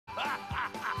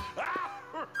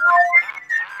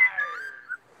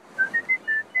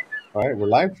All right, we're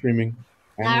live streaming,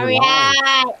 and we're live.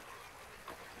 Alright,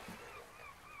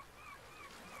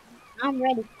 I'm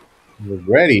ready. We're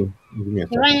ready. Give me a You're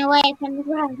second. running away from the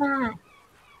robot.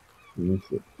 Let me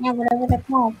see. Yeah, whatever they're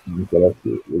called. Let me see. Let's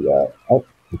see. We got. Oh,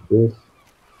 what's this?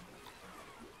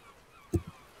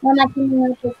 What am I thinking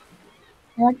of this?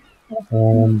 What? Good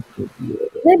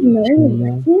China.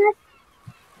 morning.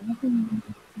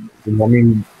 I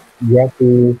mean, you have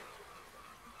to.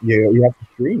 Yeah, you have to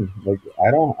stream. Like I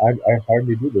don't. I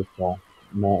hardly do this, so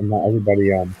not everybody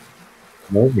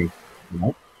knows me. You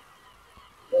know.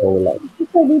 So like,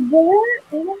 So we do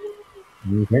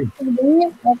okay, it.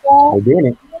 we're doing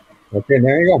it. Okay,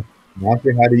 there you go. Now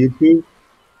say hi to YouTube.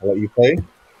 I'll let you play,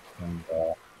 and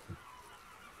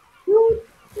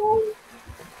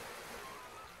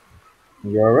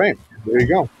you're all right. There you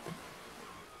go.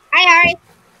 Hi, Ari.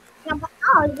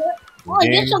 Oh,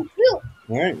 you're Game. so cute.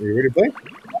 All right, you ready to play?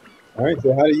 All right,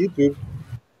 say hi to YouTube.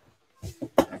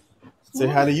 Say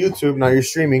hi to YouTube. Now you're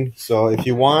streaming. So if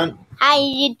you want, Hi,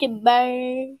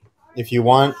 YouTuber. if you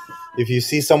want, if you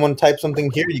see someone type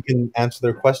something here, you can answer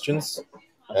their questions,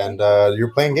 and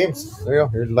you're playing games. There you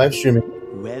go. You're live streaming.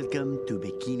 Welcome to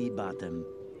Bikini Bottom,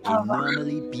 a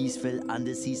normally peaceful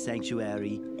undersea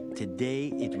sanctuary.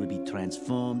 Today it will be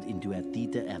transformed into a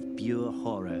theater of pure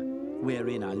horror,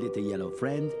 wherein our little yellow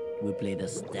friend will play the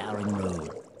starring role.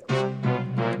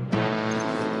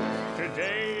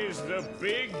 Today is the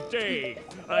big day.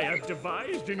 I have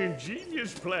devised an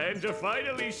ingenious plan to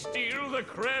finally steal the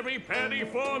Krabby Patty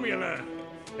formula.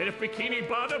 And if Bikini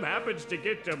Bottom happens to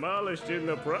get demolished in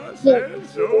the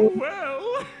process, oh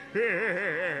well.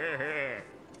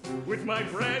 With my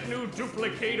brand new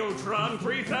Duplicatotron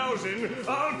 3000,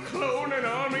 I'll clone an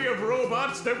army of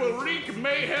robots that will wreak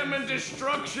mayhem and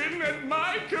destruction at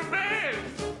my command.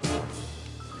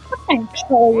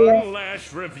 One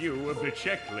last review of the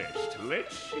checklist.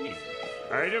 Let's see.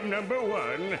 Item number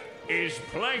 1, is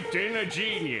Plankton a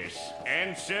genius?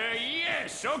 Answer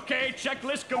yes. Okay,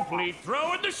 checklist complete.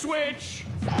 Throw in the switch.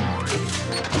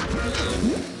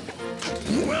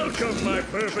 Welcome, my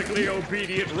perfectly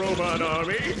obedient robot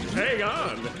army. Hang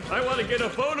on. I want to get a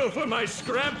photo for my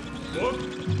scrapbook.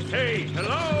 Hey,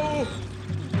 hello?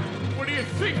 What do you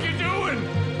think you're doing?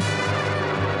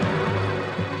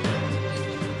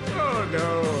 Oh,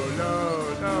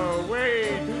 no,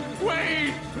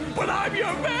 wait! But I'm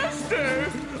your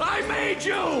master! I made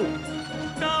you!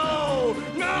 No!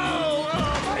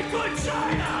 Oh, my good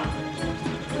China!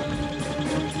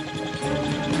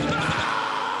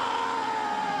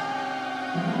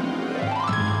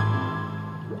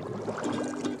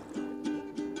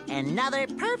 Another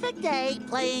perfect day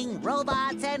playing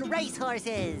robots and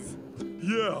racehorses.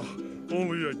 Yeah,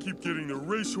 only I keep getting the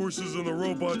racehorses and the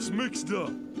robots mixed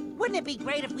up. Wouldn't it be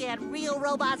great if we had real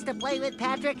robots to play with,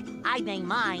 Patrick? I'd name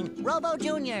mine Robo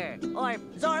Jr. or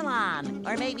Zorlon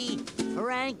or maybe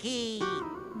Frankie.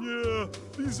 Yeah,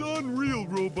 these unreal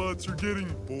robots are getting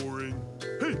boring.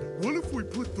 Hey, what if we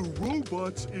put the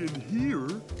robots in here?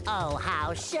 Oh,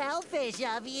 how shellfish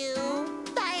of you.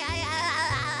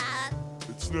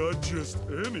 It's not just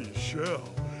any shell.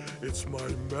 It's my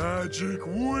magic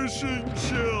wishing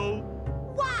shell.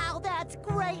 Wow, that's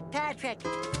great, Patrick.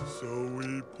 So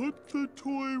we put the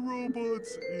toy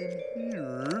robots in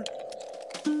here.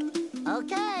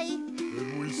 Okay.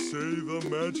 Then we say the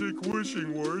magic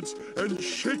wishing words and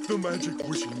shake the magic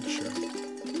wishing shell.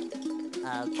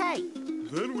 Okay.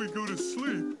 Then we go to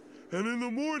sleep, and in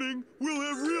the morning, we'll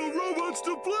have real robots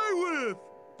to play with.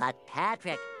 But,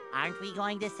 Patrick, aren't we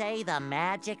going to say the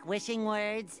magic wishing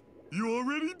words? You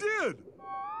already did.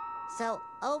 So,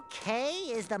 okay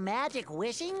is the magic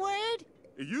wishing word?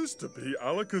 It used to be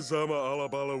Alakazama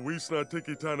Alabala Wiesna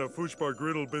Tikitana Fushbar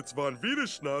Griddle Bits von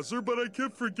Wiederschnauzer, but I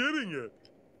kept forgetting it.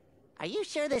 Are you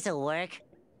sure this'll work?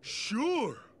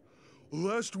 Sure.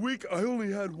 Last week, I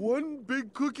only had one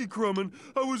big cookie crumb and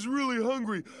I was really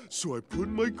hungry. So I put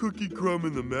my cookie crumb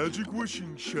in the magic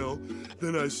wishing shell.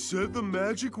 Then I said the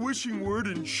magic wishing word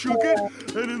and shook it.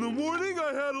 And in the morning,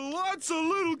 I had lots of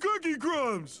little cookie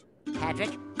crumbs.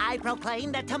 Patrick, I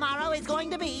proclaim that tomorrow is going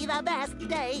to be the best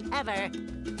day ever.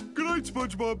 Good night,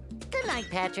 SpongeBob. Good night,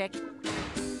 Patrick.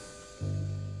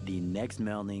 The next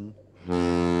morning.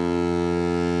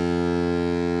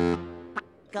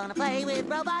 Gonna play with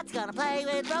robots, gonna play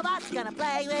with robots, gonna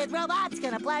play with robots,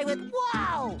 gonna play with...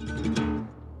 Wow!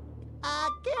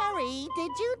 Gary,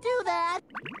 did you do that?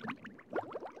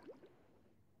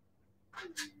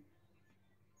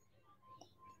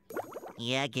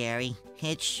 Yeah, Gary,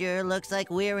 it sure looks like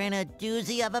we're in a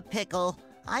doozy of a pickle.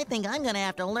 I think I'm gonna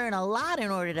have to learn a lot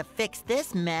in order to fix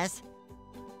this mess.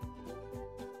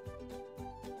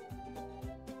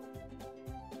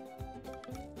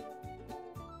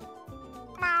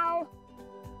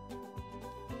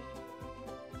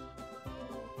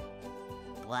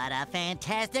 What a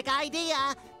fantastic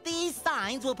idea! These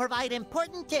signs will provide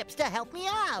important tips to help me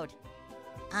out.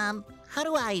 How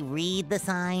do I read the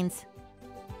signs?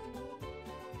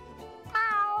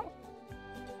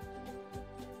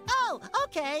 Oh,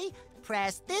 okay.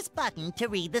 Press this button to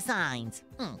read the signs.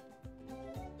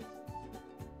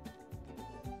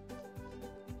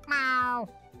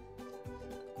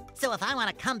 So if I want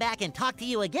to come back and talk to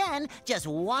you again, just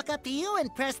walk up to you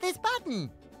and press this button.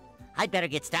 I'd better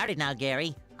get started now,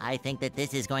 Gary. I think that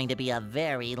this is going to be a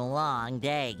very long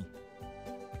day.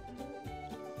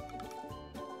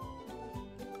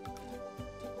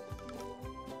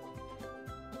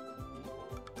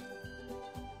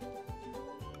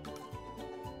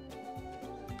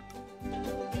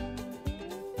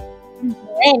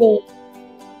 Ready.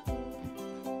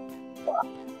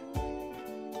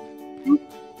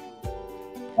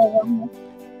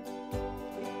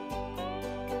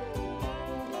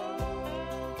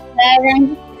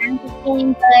 I'm just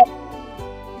game, but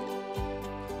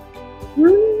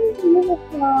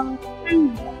beautiful.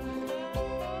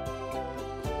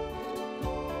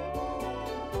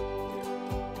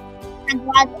 I'm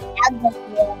glad to have this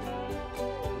here.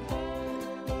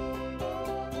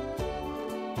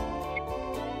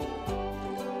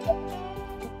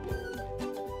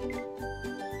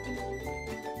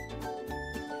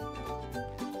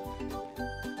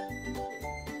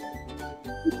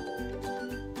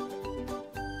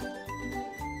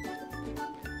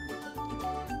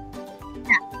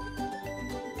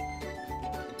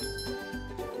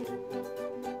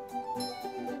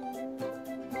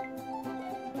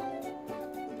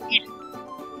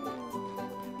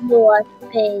 More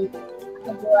space.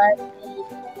 More space.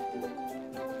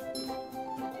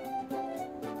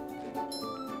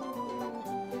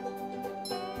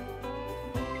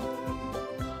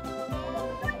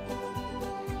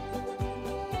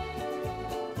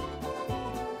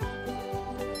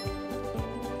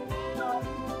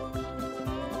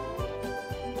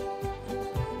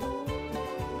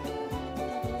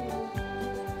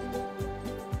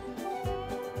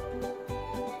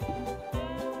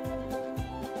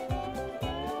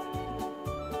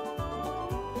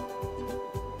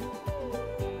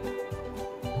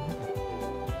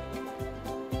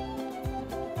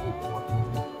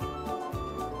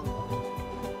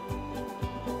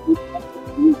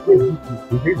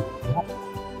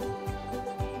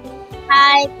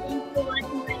 Hi, thanks for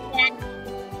watching my channel.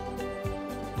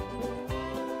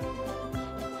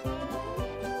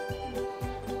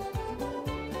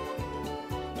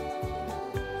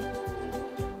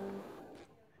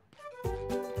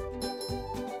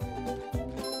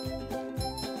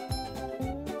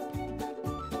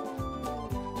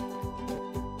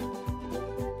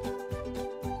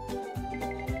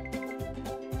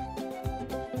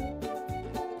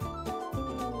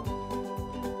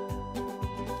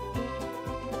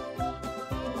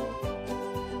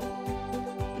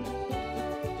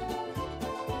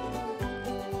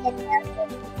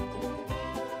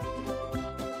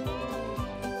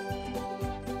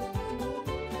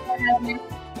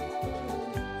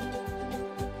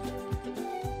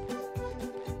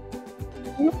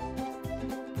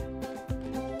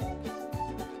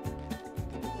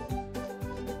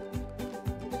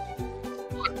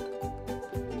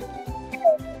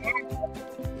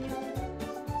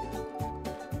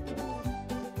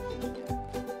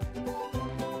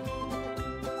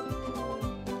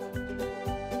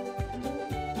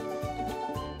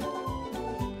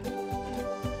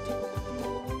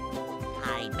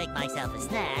 I'd make myself a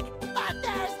snack, but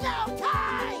there's no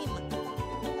time!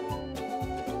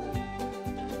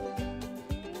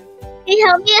 Can you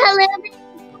help me a little bit?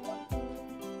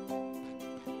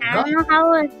 I don't know how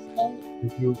to say.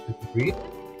 If you read,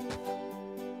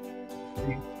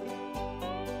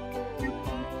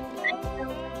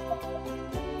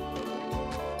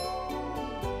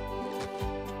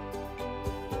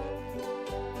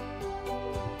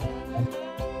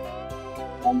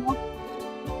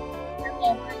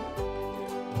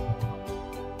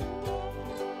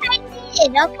 I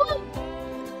did, okay.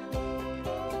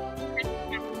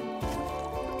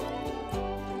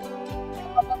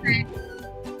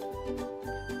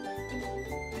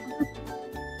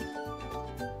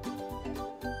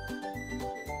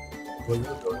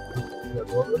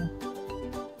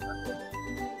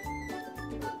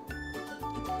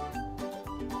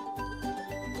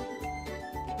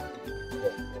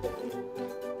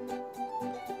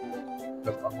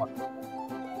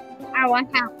 I want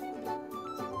help.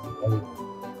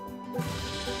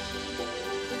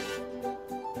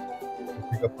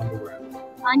 pick up underwear.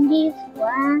 Undies,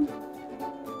 what?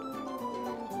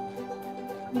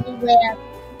 Underwear.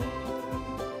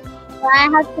 So I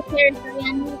have to carry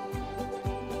 300.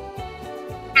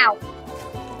 Ow.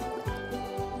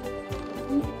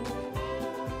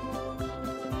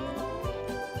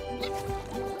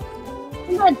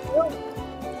 I'm gonna do it.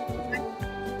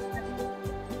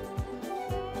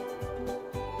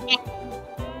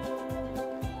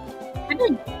 I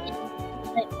didn't do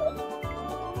it.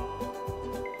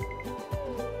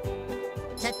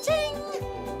 Cha-ching!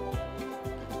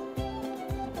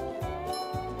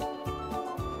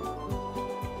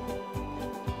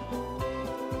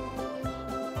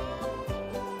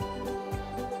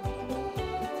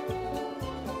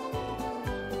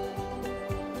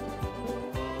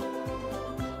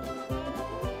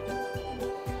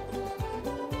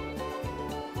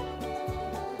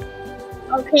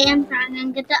 Okay, I'm trying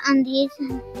to get the undies.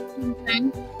 I'm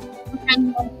trying to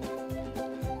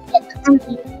get the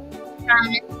undies.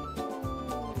 Trying it.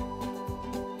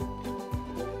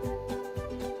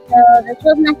 So this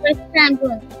was my first time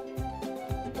doing it.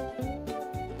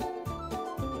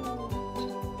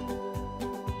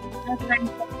 I was trying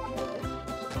to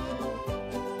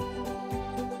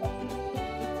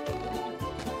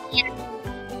yeah.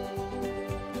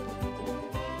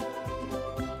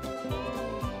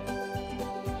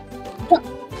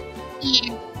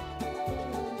 Yeah.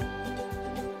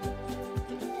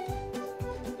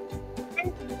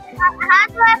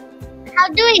 How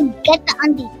do we get the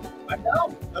undies? I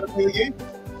know. Gotta play the game.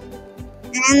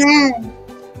 And then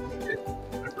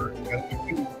Remember, you gotta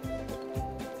be cute.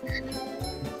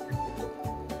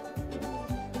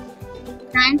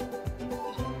 time.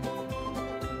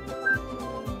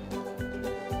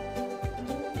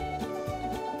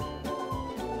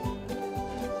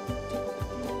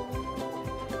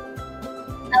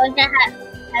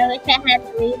 I wish I had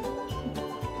 3.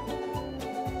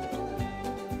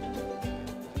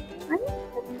 What is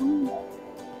the time?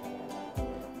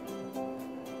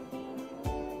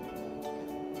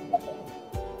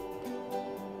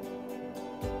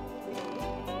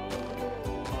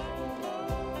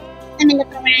 Let me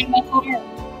look around the house.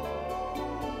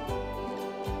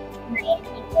 My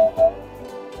people.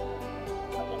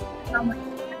 Okay, how much?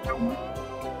 How much?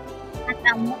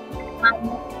 How much? How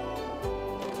much?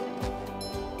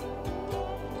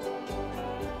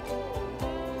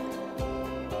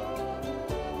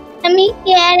 Let me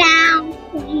get out,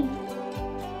 please.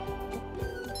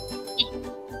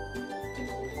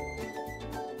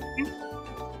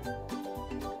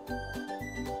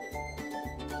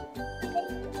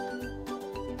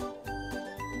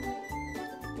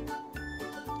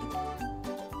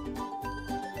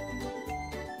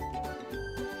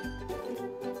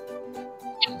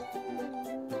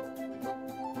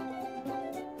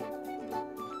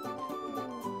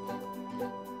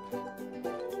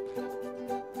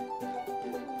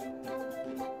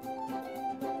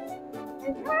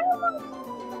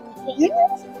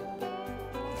 Yes.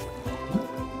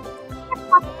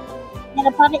 Get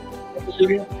a puppet. What do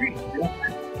you have to do? You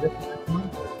have to get the money.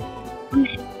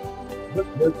 What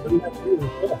do you have to do?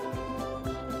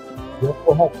 You have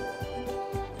to help.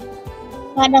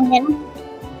 So I don't get them.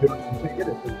 You can't get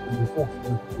it. It's yourself.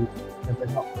 You can't take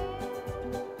help.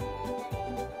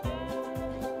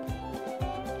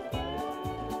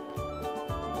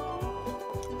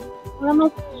 What am I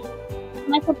supposed to do?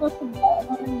 Am I supposed to go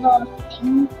on those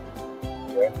things?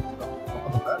 Yeah. Up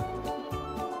on the bed.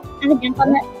 I can jump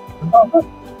on it. No.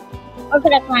 Or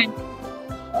could I climb?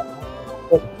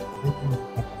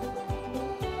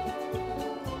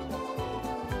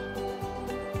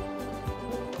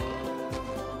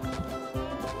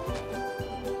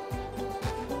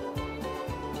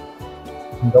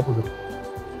 Double it.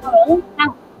 Oh, really?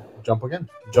 How? Jump again.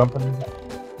 Jump and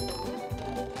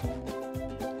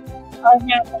Oh,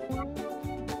 no.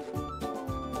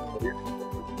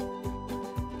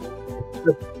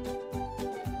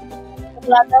 Where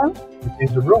do I go? you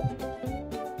change the room.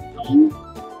 Change.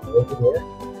 Over there.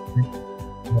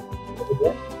 Over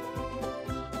there.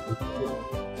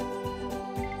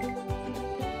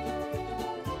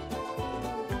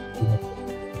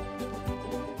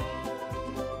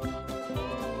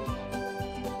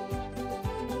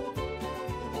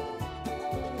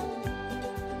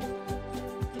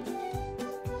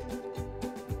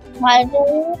 Why do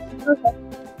you? Okay.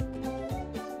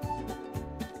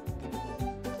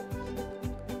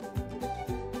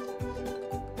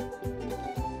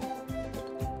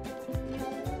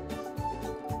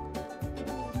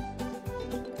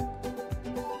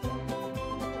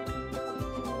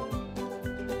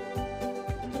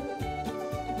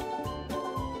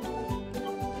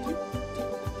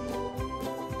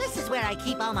 This is where I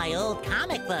keep all my old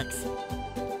comic books.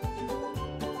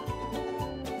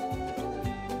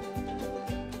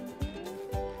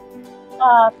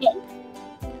 Okay.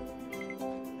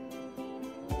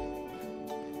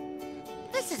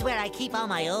 This is where I keep all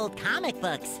my old comic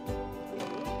books.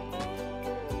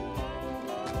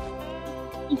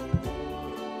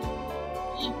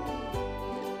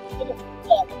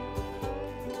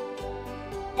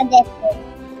 And that's it.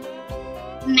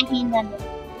 My hand on it.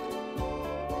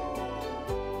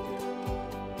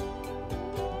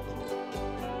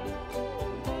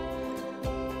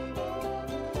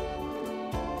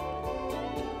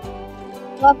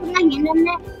 Do I put my hand on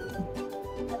that?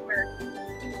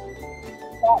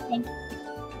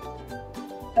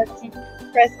 That thing.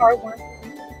 Press R1.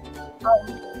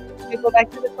 You go back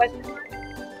to the question mark.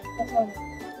 That's all.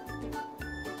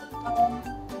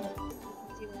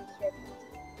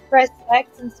 Press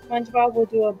X and SpongeBob will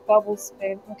do a bubble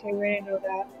spin. Okay, we already know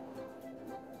that.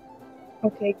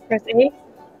 Okay, press A.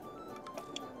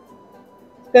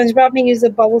 SpongeBob may use a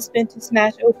bubble spin to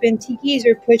smash open tikis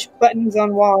or push buttons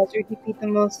on walls or defeat the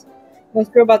most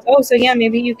robots. Oh, so yeah,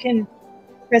 maybe you can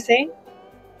press A.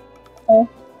 Oh.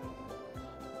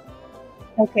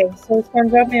 Okay, so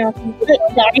SpongeBob may also use the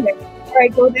bubble spin.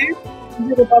 Alright, go there and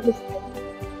do the bubble spin.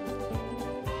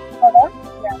 Hold on.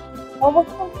 Yeah. Bubble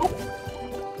spin.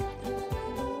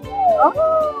 Oh,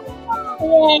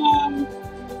 yay.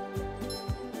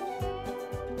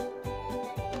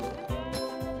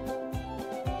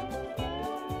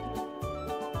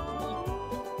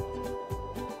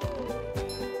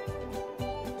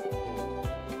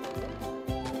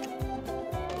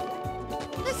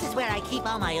 This is where I keep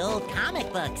all my old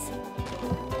comic books.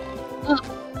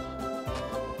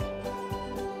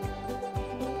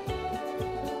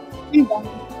 I'm done.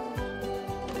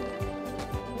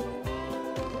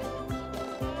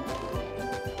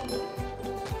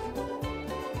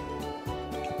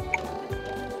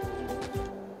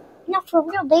 No, for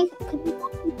real, they could be.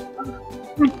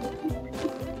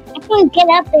 I can't get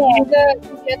up there.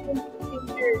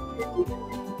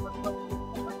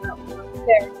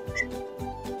 There.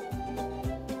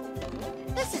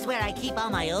 This is where I keep all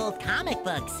my old comic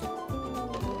books.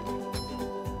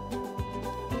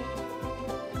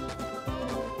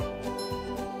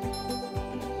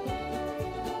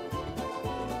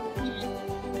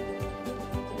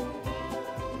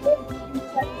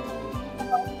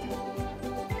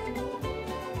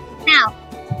 Now.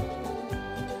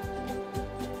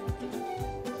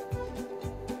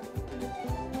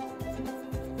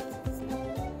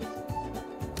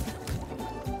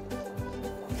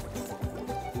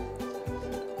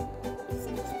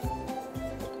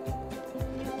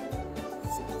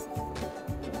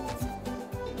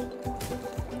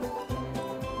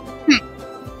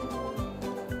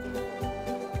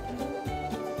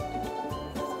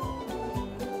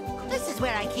 This is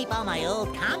where I keep all my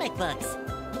old comic books.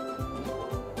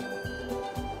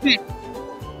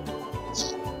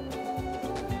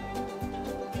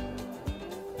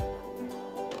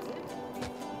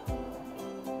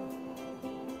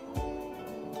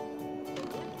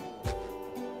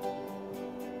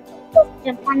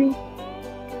 Jump on it.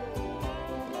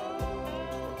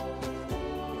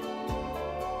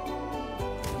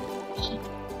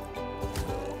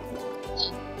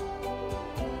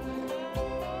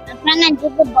 I'm trying to do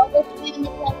the bubble spin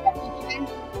because of the hand.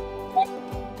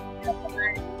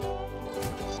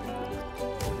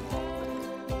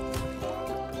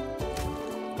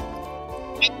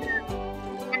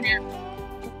 I'm out.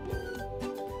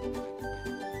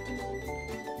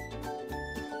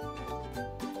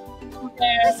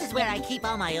 Okay. This is where I keep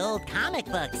all my old comic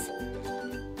books. I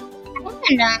think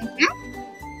I'm done. Huh?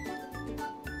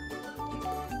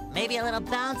 Maybe a little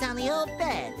bounce on the old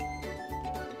bed.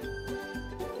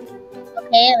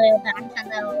 Okay, a little bounce on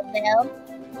the old bell.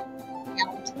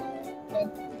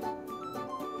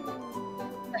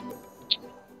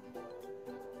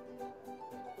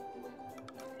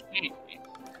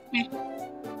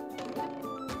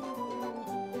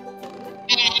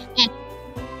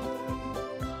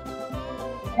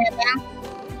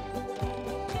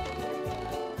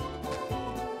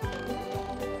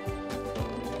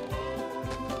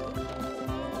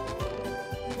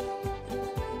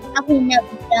 I'll clean up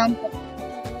the dump.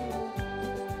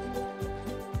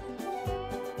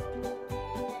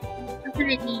 What could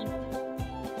it be?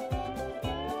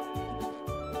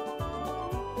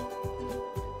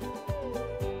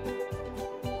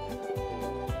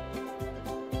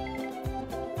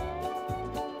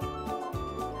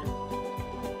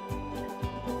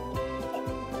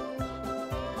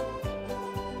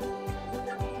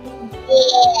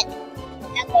 Yeah.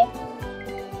 Okay.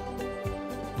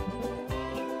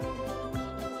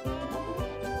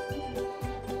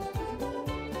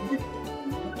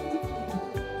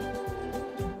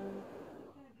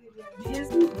 Let's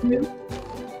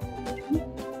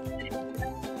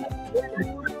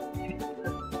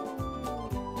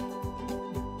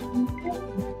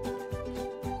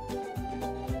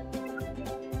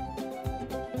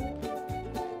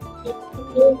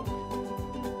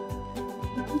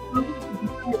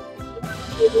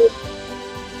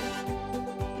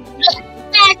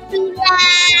do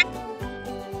that.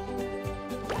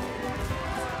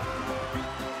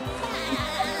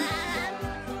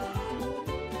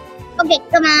 Okay,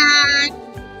 come on.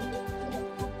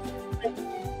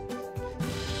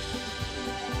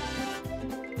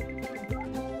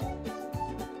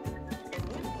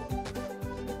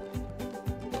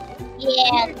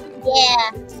 Yeah,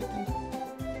 yeah.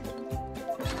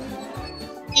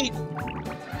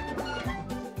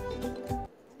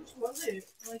 Was it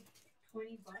like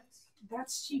 $20?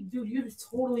 That's cheap, dude. You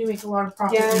totally make a lot of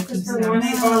profit. Yeah, because for one,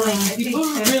 I bought like people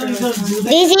really don't do that.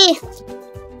 Daisy,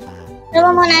 tell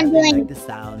them what I'm Nothing doing. like the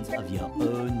sounds of your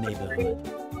own neighborhood.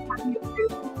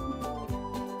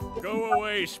 Go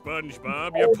away,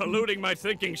 SpongeBob. You're polluting my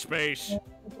thinking space.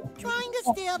 Trying to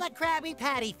steal the Krabby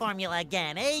Patty formula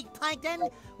again, eh, Plankton?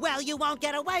 Well, you won't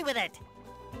get away with it.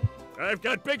 I've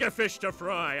got bigger fish to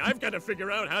fry. I've got to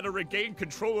figure out how to regain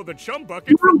control of the chum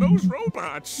bucket from those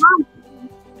robots.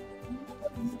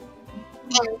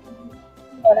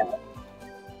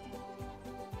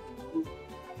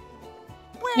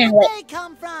 Where did they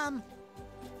come from?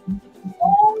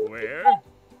 Where?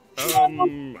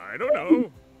 I don't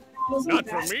know. Not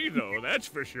for me, though, that's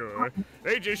for sure.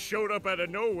 They just showed up out of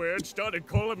nowhere and started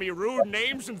calling me rude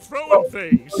names and throwing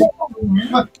things.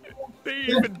 They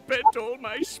even bent all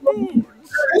my spoons.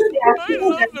 I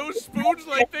love those spoons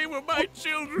like they were my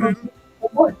children.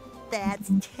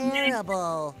 That's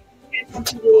terrible.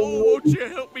 Oh, won't you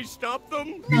help me stop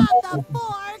them? Not the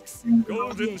forks!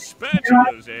 Golden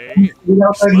spatulas, eh?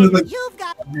 You've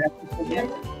got...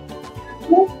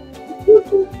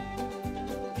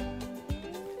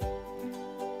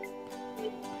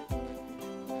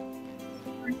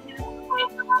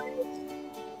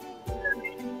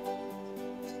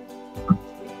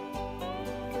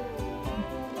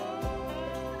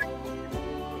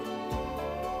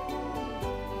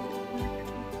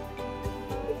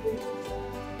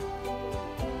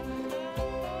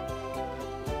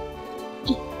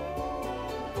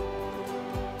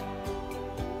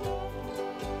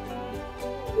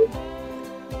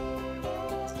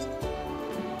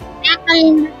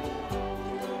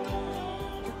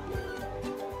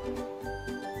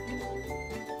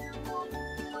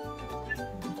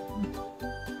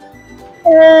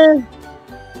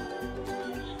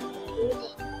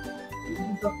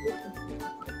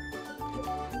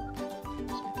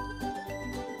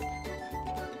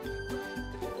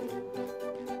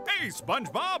 Hey,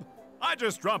 SpongeBob! I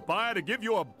just dropped by to give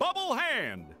you a bubble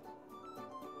hand.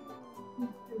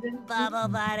 Bubble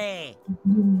Buddy.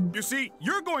 You see,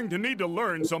 you're going to need to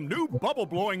learn some new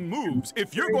bubble-blowing moves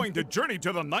if you're going to journey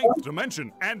to the 9th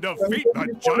dimension and defeat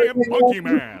the giant monkey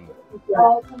man.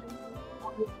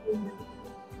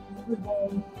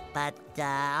 But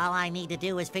all I need to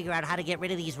do is figure out how to get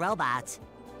rid of these robots.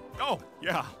 Oh,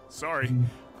 yeah, sorry.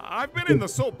 I've been in the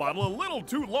soap bottle a little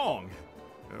too long.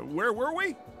 Where were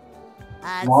we?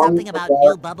 Something about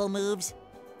new bubble moves.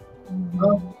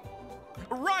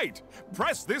 Right!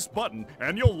 Press this button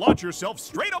and you'll launch yourself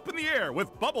straight up in the air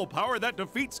with bubble power that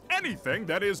defeats anything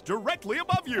that is directly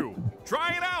above you.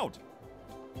 Try it out!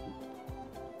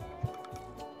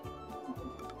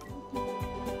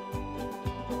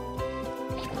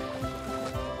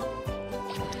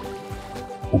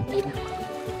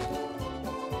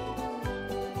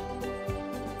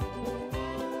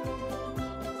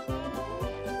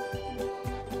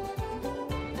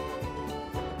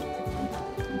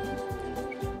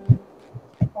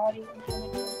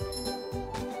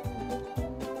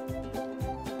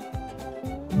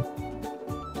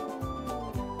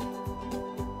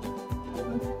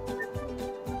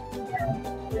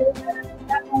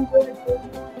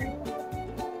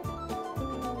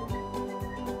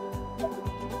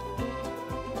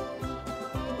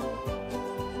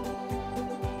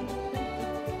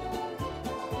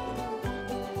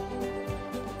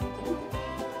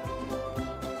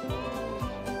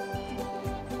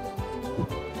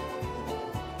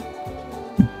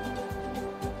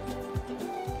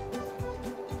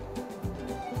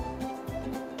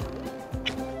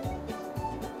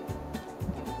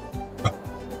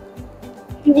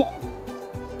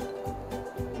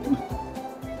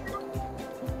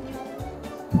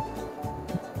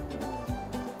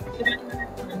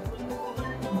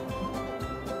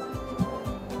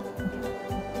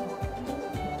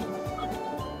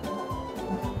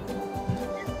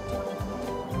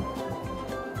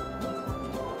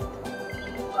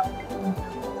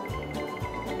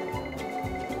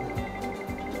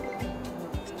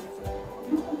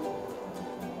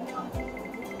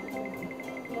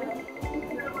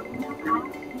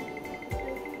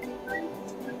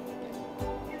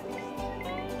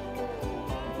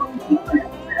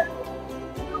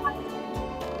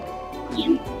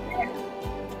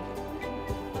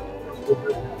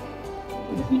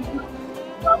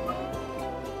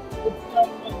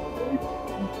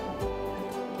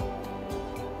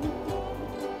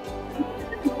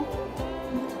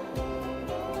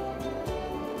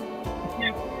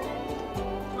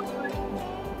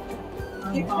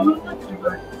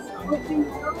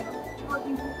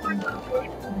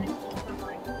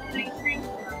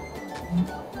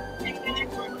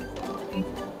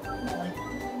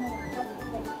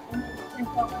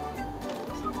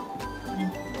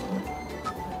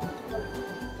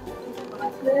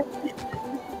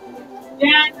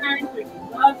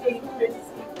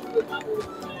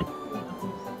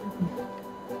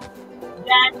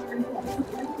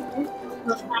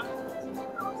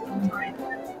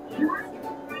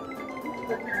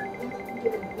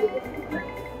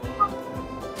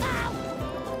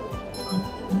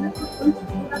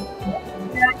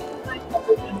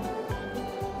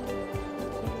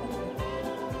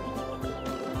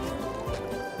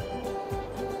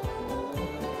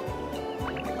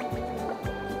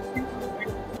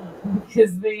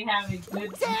 Because they have a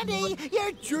good. Sandy,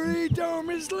 your tree dome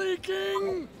is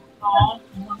leaking.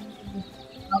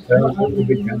 Them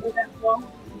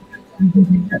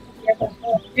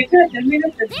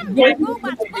damn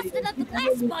robots busted up the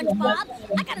glass, SpongeBob.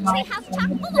 I got a treehouse chock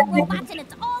full of robots, and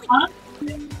it's all.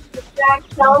 Jack,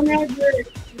 tell me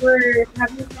we're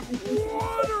having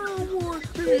Water would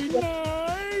be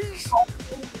nice.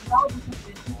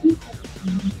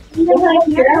 He's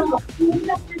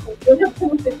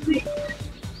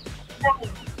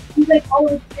like, oh,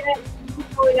 it's dead. He's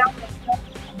going out there.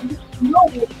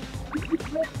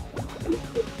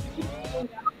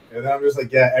 And then I'm just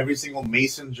like, yeah, every single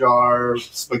mason jar,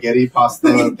 spaghetti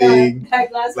pasta thing,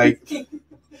 like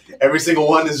every single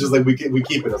one is just like we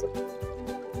keep it. I was like,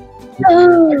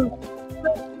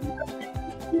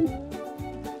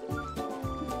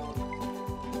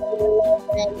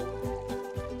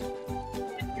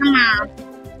 Come on,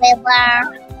 Fiddler.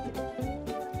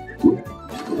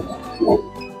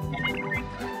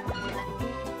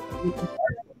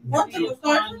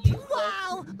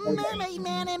 Wow, Mermaid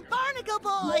Man and Barnacle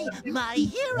Boy, my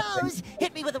heroes.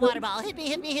 Hit me with a water ball. Hit me,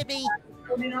 hit me, hit me.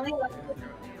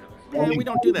 We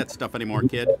don't do that stuff anymore,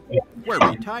 kid. We're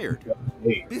retired.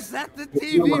 Is that the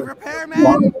TV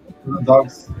repairman?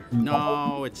 Dogs.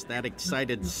 No, it's that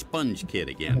excited sponge kid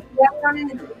again.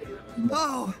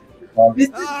 Oh. Are you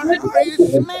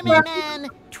Mermaid Man?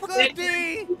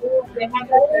 Goody!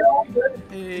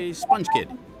 Hey, sponge kid,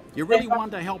 you really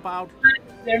want to help out?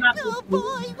 Oh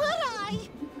boy, would I?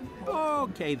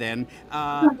 Okay then,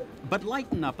 but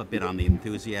lighten up a bit on the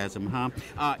enthusiasm, huh?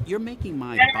 You're making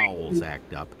my bowels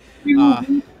act up. We've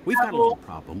got a little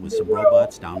problem with some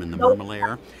robots down in the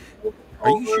Mermalair. Are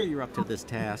you sure you're up to this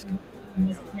task?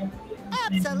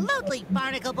 Absolutely,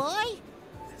 Barnacle Boy.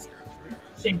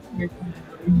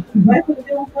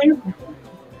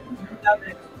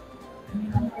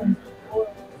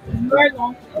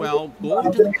 Well, go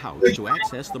over to the couch to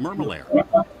access the Mermalair.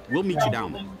 We'll meet you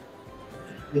down there.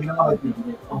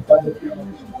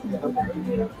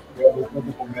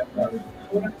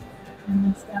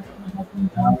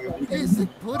 Is it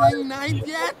pudding night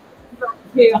yet?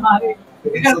 We gotta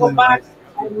go back.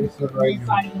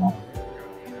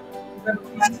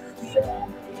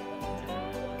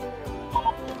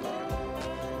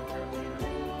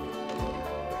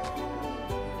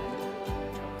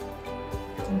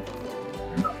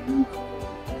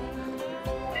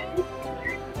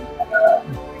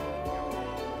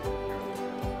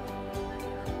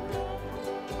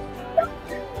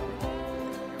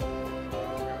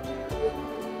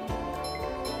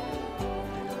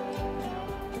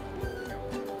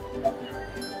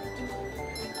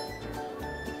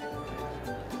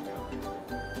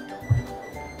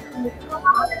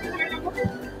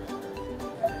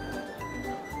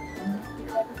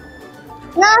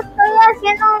 No estoy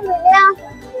haciendo un video.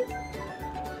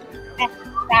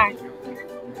 Sorry.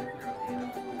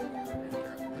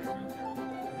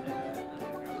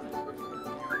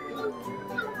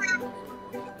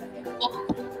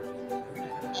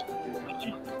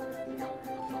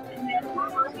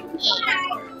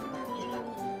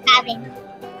 Having.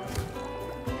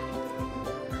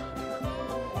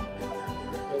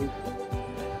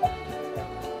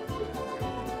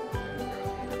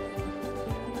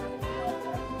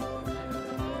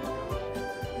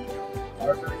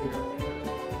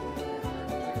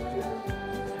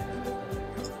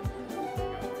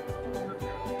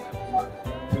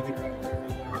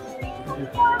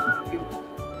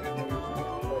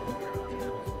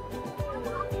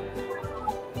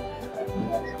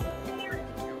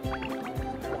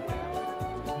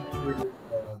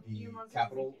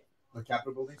 the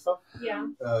Capitol building stuff. Yeah.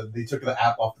 They took the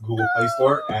app off the Google Play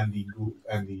Store and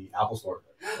the Apple Store.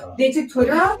 They took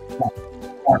Twitter out?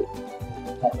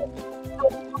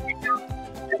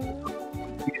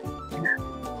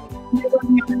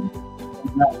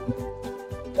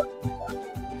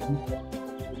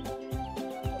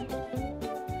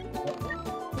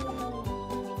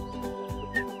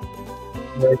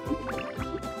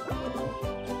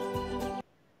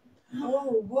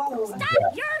 Oh, whoa.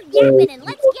 Stop your yapping and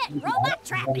let's get robot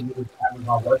trapping.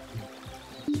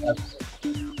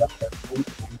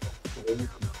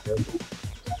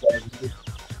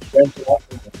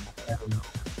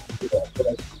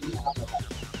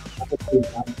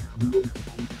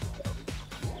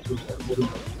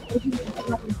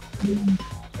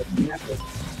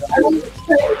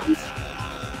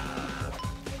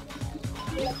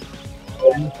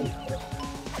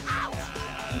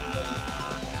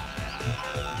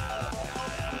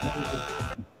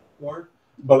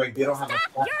 But like they don't have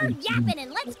Stop your yapping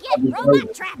and let's get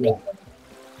robot trapping.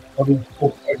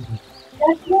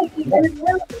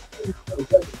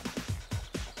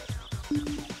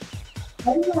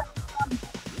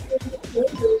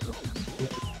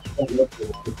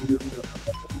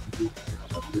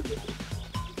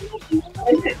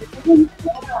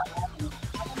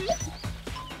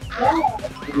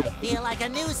 Feel like a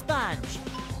new sponge.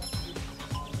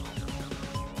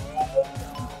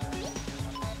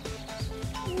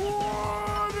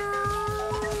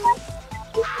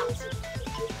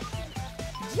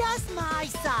 Just my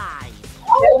size.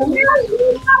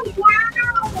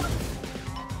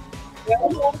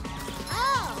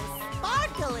 Oh,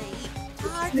 sparkly.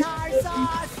 Tartar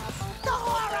sauce. The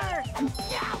horror.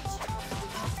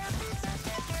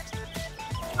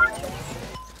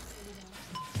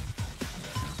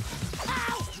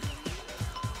 Ouch.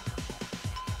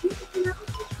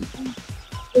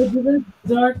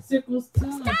 Dark circles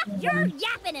too. Stop your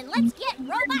yapping and let's get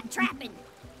robot trapping.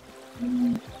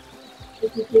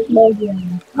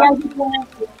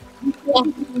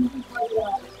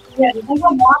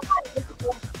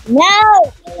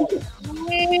 No!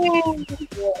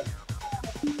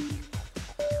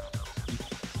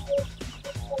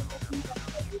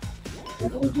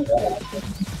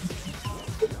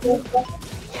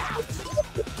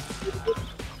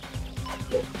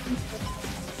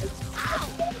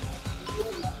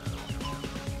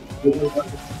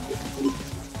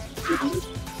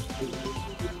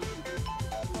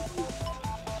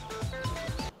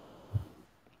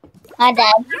 I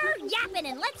died. You're yapping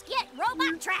and let's get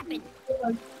robot trapping.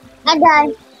 I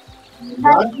died.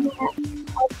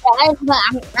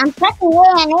 I'm pressing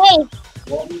where I need.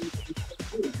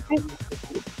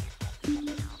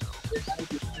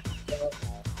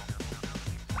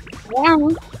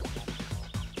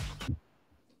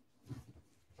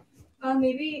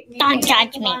 Maybe Don't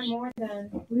judge me. More than.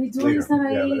 What are you doing,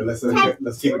 Sarai? Yeah,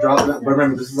 let's keep it dropping. But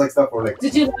remember, this is like stuff where like.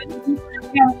 Did you?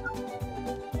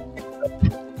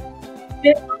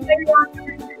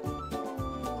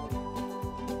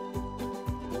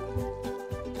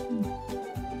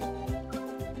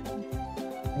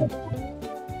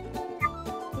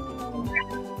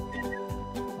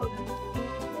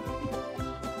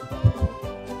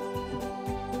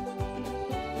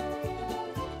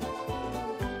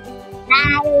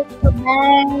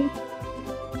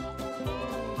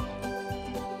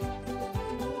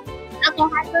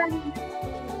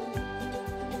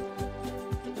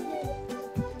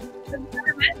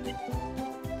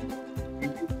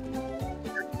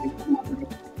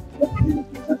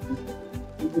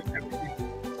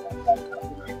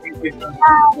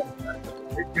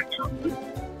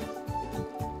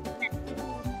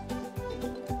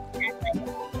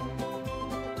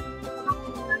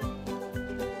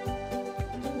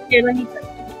 Here, let me put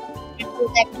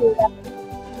that cool up.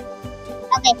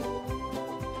 Okay.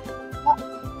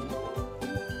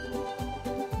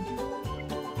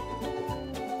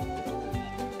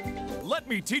 Let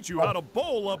me teach you how to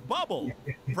bowl a bubble.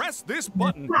 Press this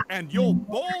button and you'll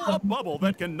bowl a bubble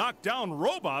that can knock down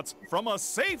robots from a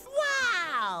safe.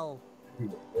 Wow!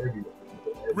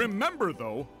 Remember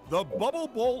though, the bubble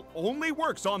bowl only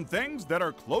works on things that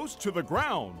are close to the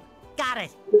ground. Got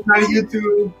it. Hi,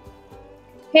 YouTube.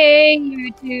 Hey,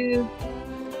 YouTube.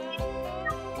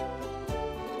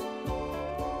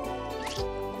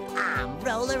 I'm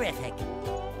rollerific.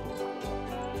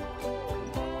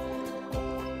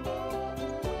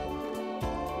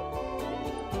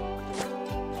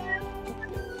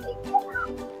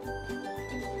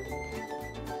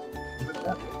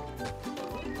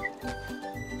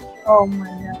 Oh my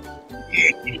god.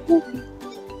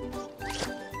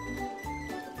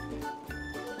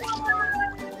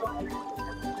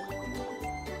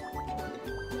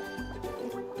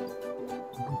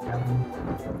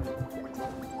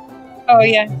 Oh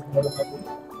yeah.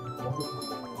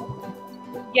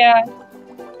 Yeah.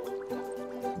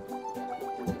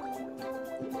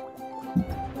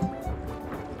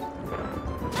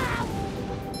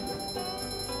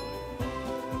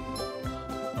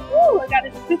 Ooh, I got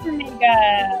a super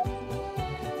mega.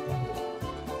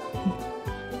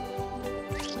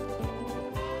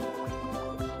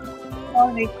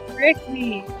 Oh, they tricked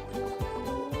me.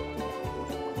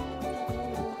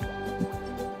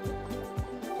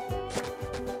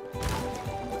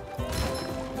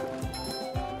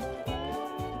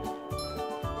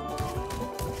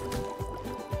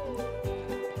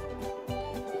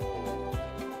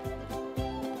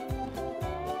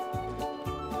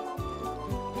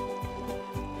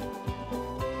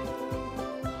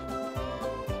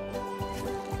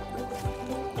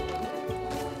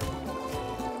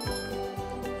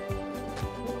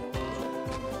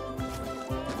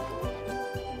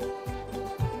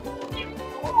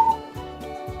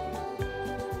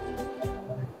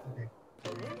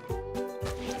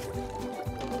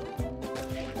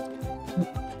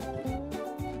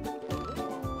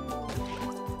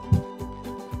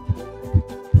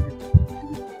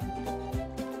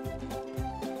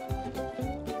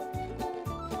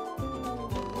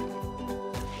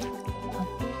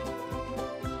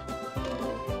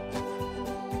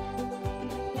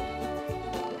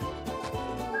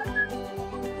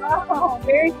 Oh,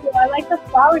 very cool. I like the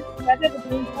flowers better than the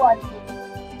blue one.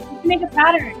 You can make a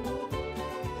pattern.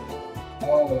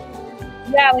 Oh.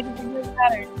 Yeah, like a blue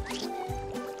pattern.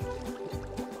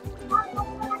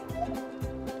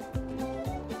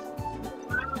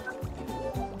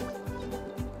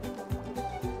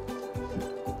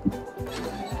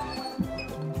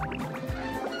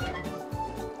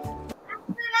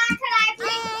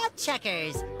 Ah,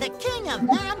 checkers, the king of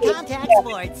non-contact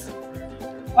sports.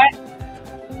 What?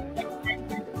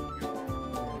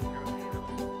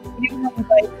 You don't have a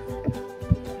bite.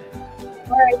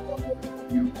 Alright.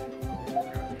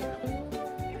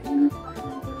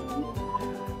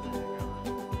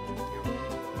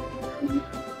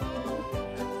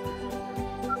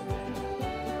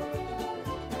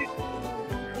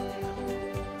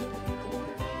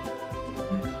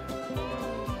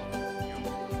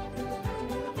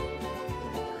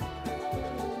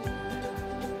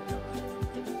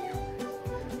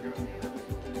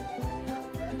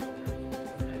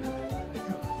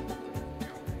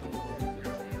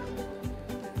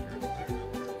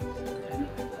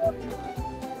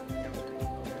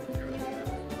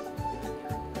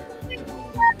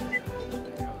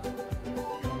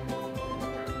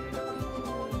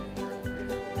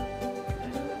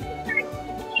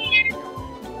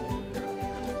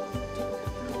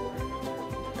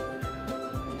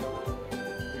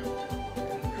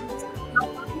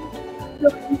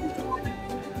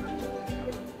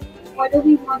 What do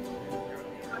we want?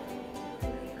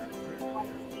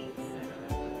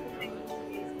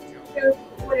 So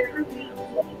whatever we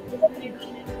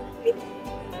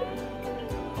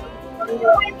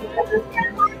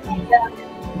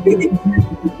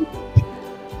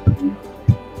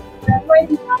that's why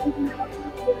we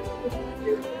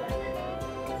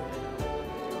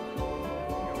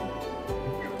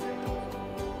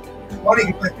Morning,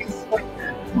 you play pieces like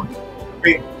that. Come on.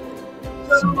 Great.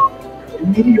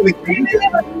 Immediately green.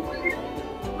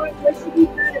 what should we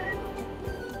do?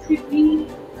 Should we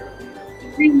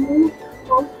remove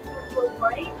both of the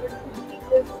white or should we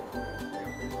just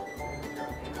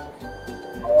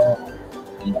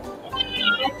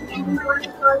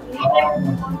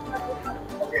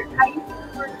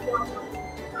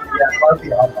Yeah, part of the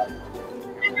outline.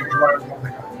 This is what I was going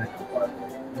to next part.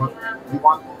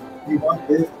 We want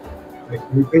this, like,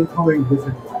 we've been coloring this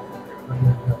in black.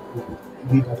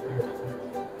 Leave that there.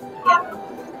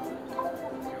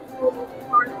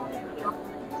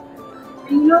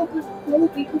 you know the school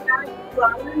we can add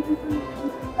flowers or something?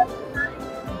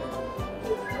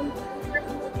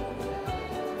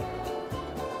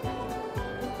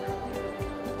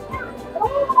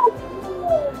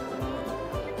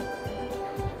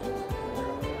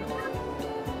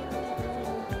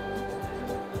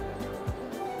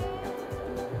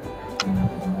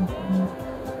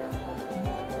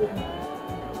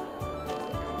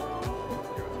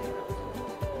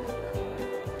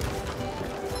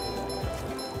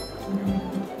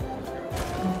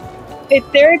 It's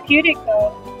therapeutic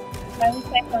though. At least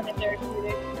I found it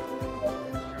therapeutic.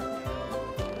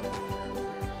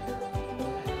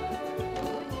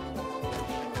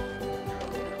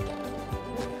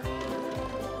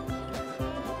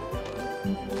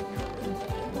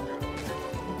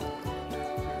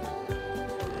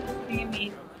 What do you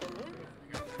mean?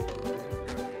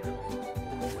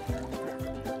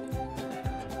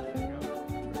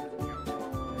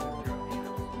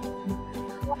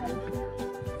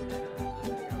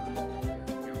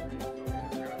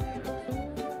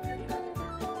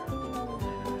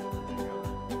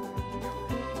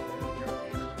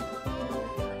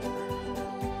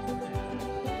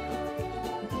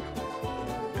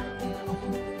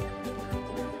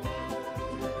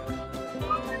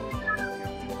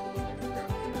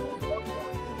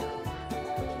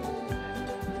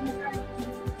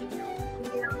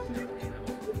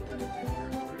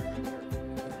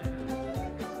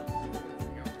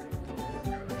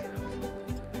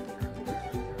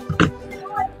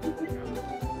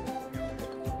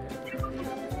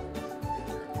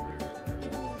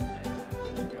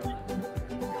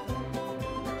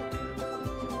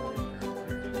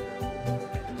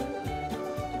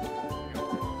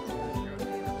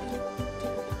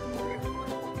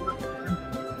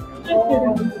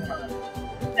 Oh,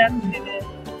 that's good.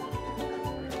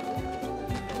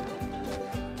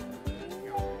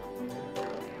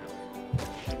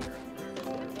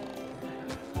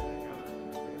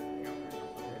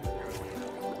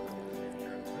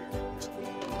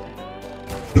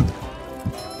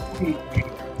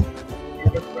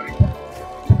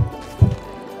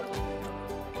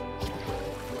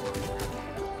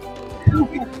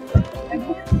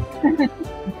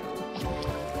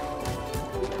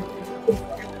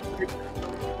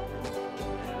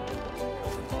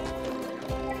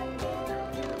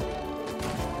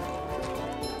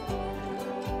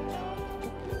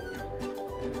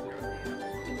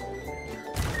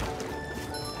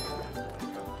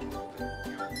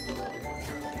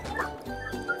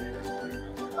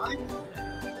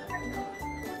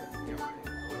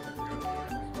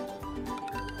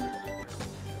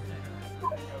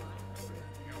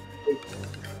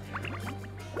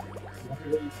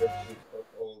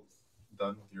 All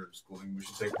done with your schooling. We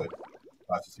should take like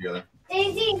classes together.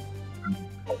 Daisy.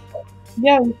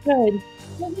 Yeah, we could.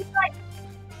 That's the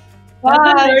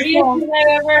Wow, dirtiest cool. thing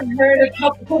I've ever heard a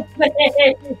couple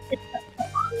say.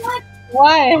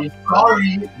 Why?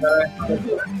 Sorry,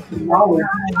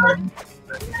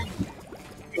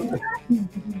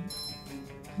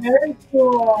 Very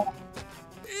cool.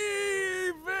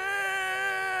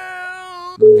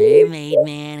 Mermaid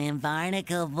Man and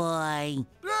Barnacle Boy.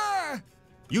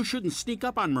 You shouldn't sneak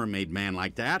up on Mermaid Man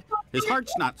like that. His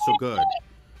heart's not so good.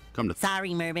 Come to...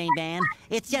 Sorry, Mermaid Man.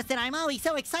 It's just that I'm always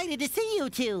so excited to see you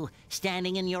two.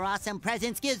 Standing in your awesome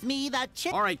presence gives me the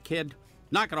chick. All right, kid.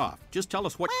 Knock it off. Just tell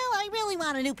us what... Well, I really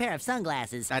want a new pair of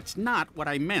sunglasses. That's not what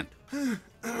I meant.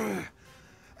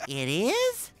 It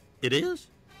is? It is?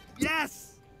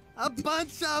 Yes! A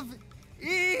bunch of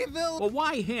evil... Well,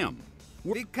 why him?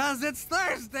 Because it's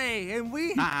Thursday and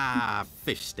we... Ah,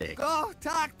 fish stick. Go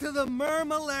talk to the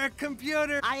Mermalair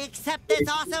computer. I accept this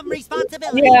awesome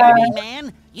responsibility, Yeah. Mermaid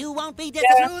Man. You won't be To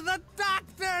the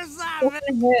doctor's office.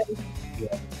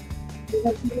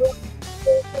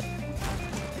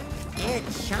 It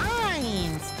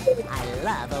shines. I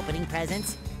love opening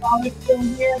presents.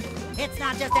 It's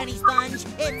not just any sponge,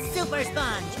 it's Super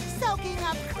Sponge, soaking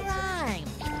up crime.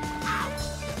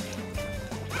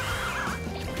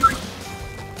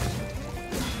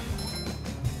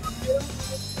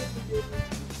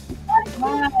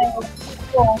 Wow,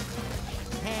 cool.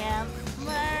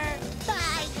 Hammer,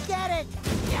 I get it.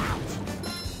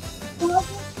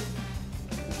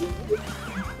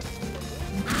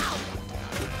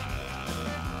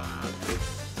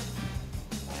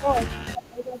 Oh,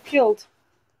 I got killed.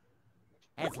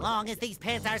 As long as these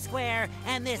pants are square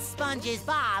and this sponge is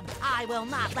Bob, I will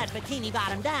not let Bikini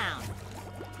Bottom down.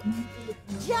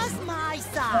 Just my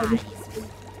size.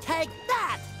 Take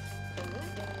that!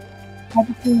 I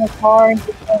just seen a car and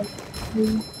just like,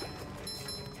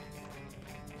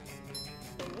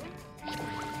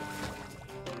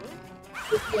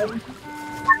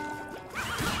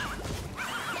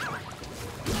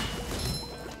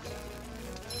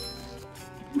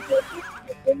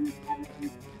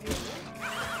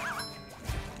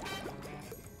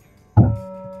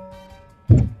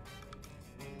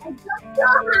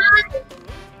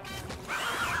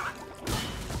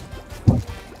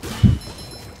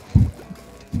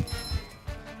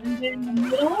 and then in the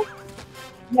middle.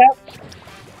 Yep.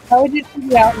 I would just do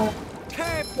the outline.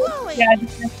 Yeah,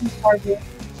 just make the target.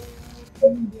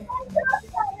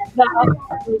 The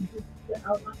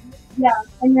outline. Yeah,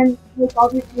 and then like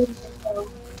obviously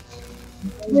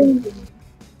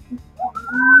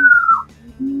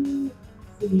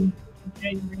see.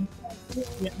 Okay,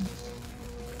 yeah.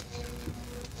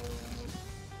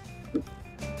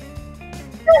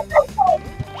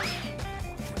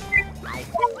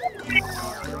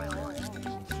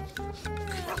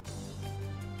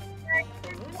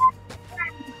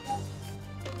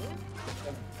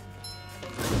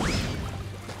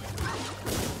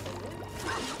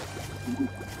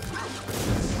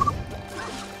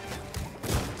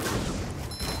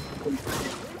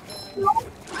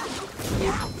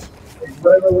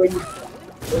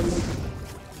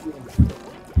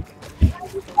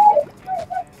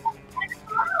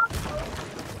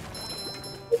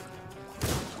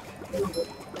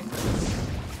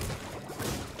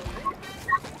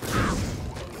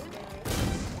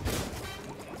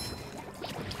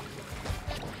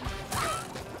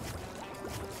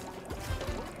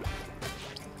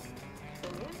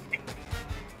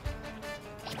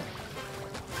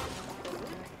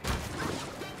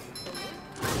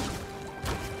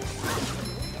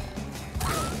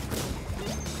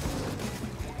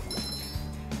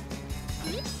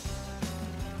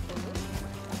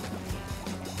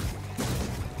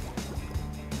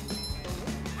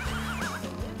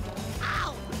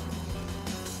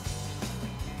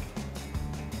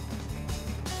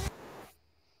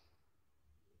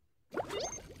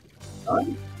 Oh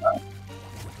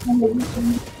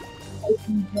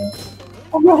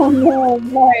no,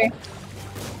 why?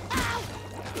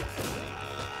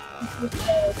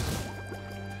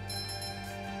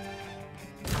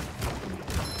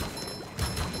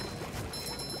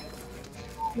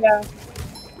 Yeah.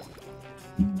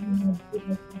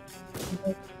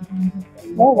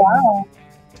 Oh wow.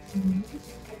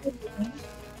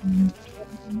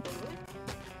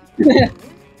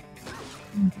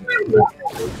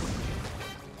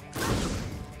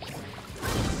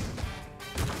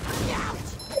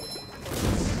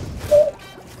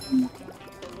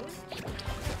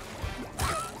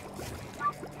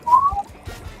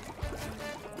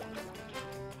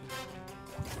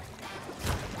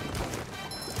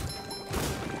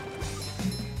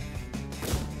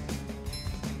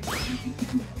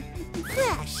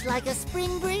 Fresh like a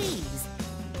spring breeze.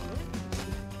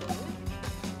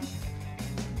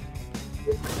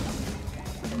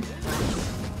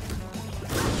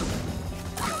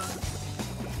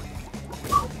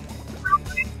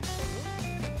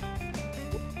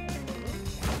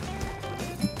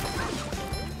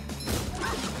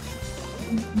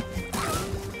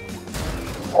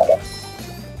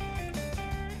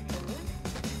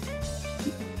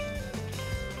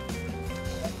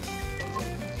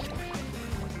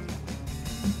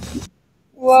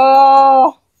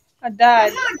 Whoa. I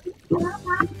died.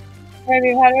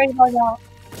 Maybe how do I go now?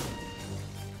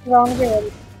 Wrong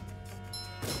here.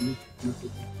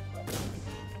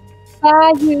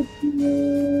 Hi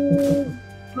YouTube.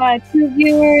 My 2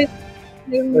 viewers.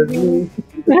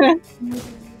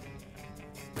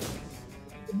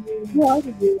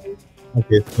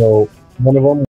 Okay, so one of them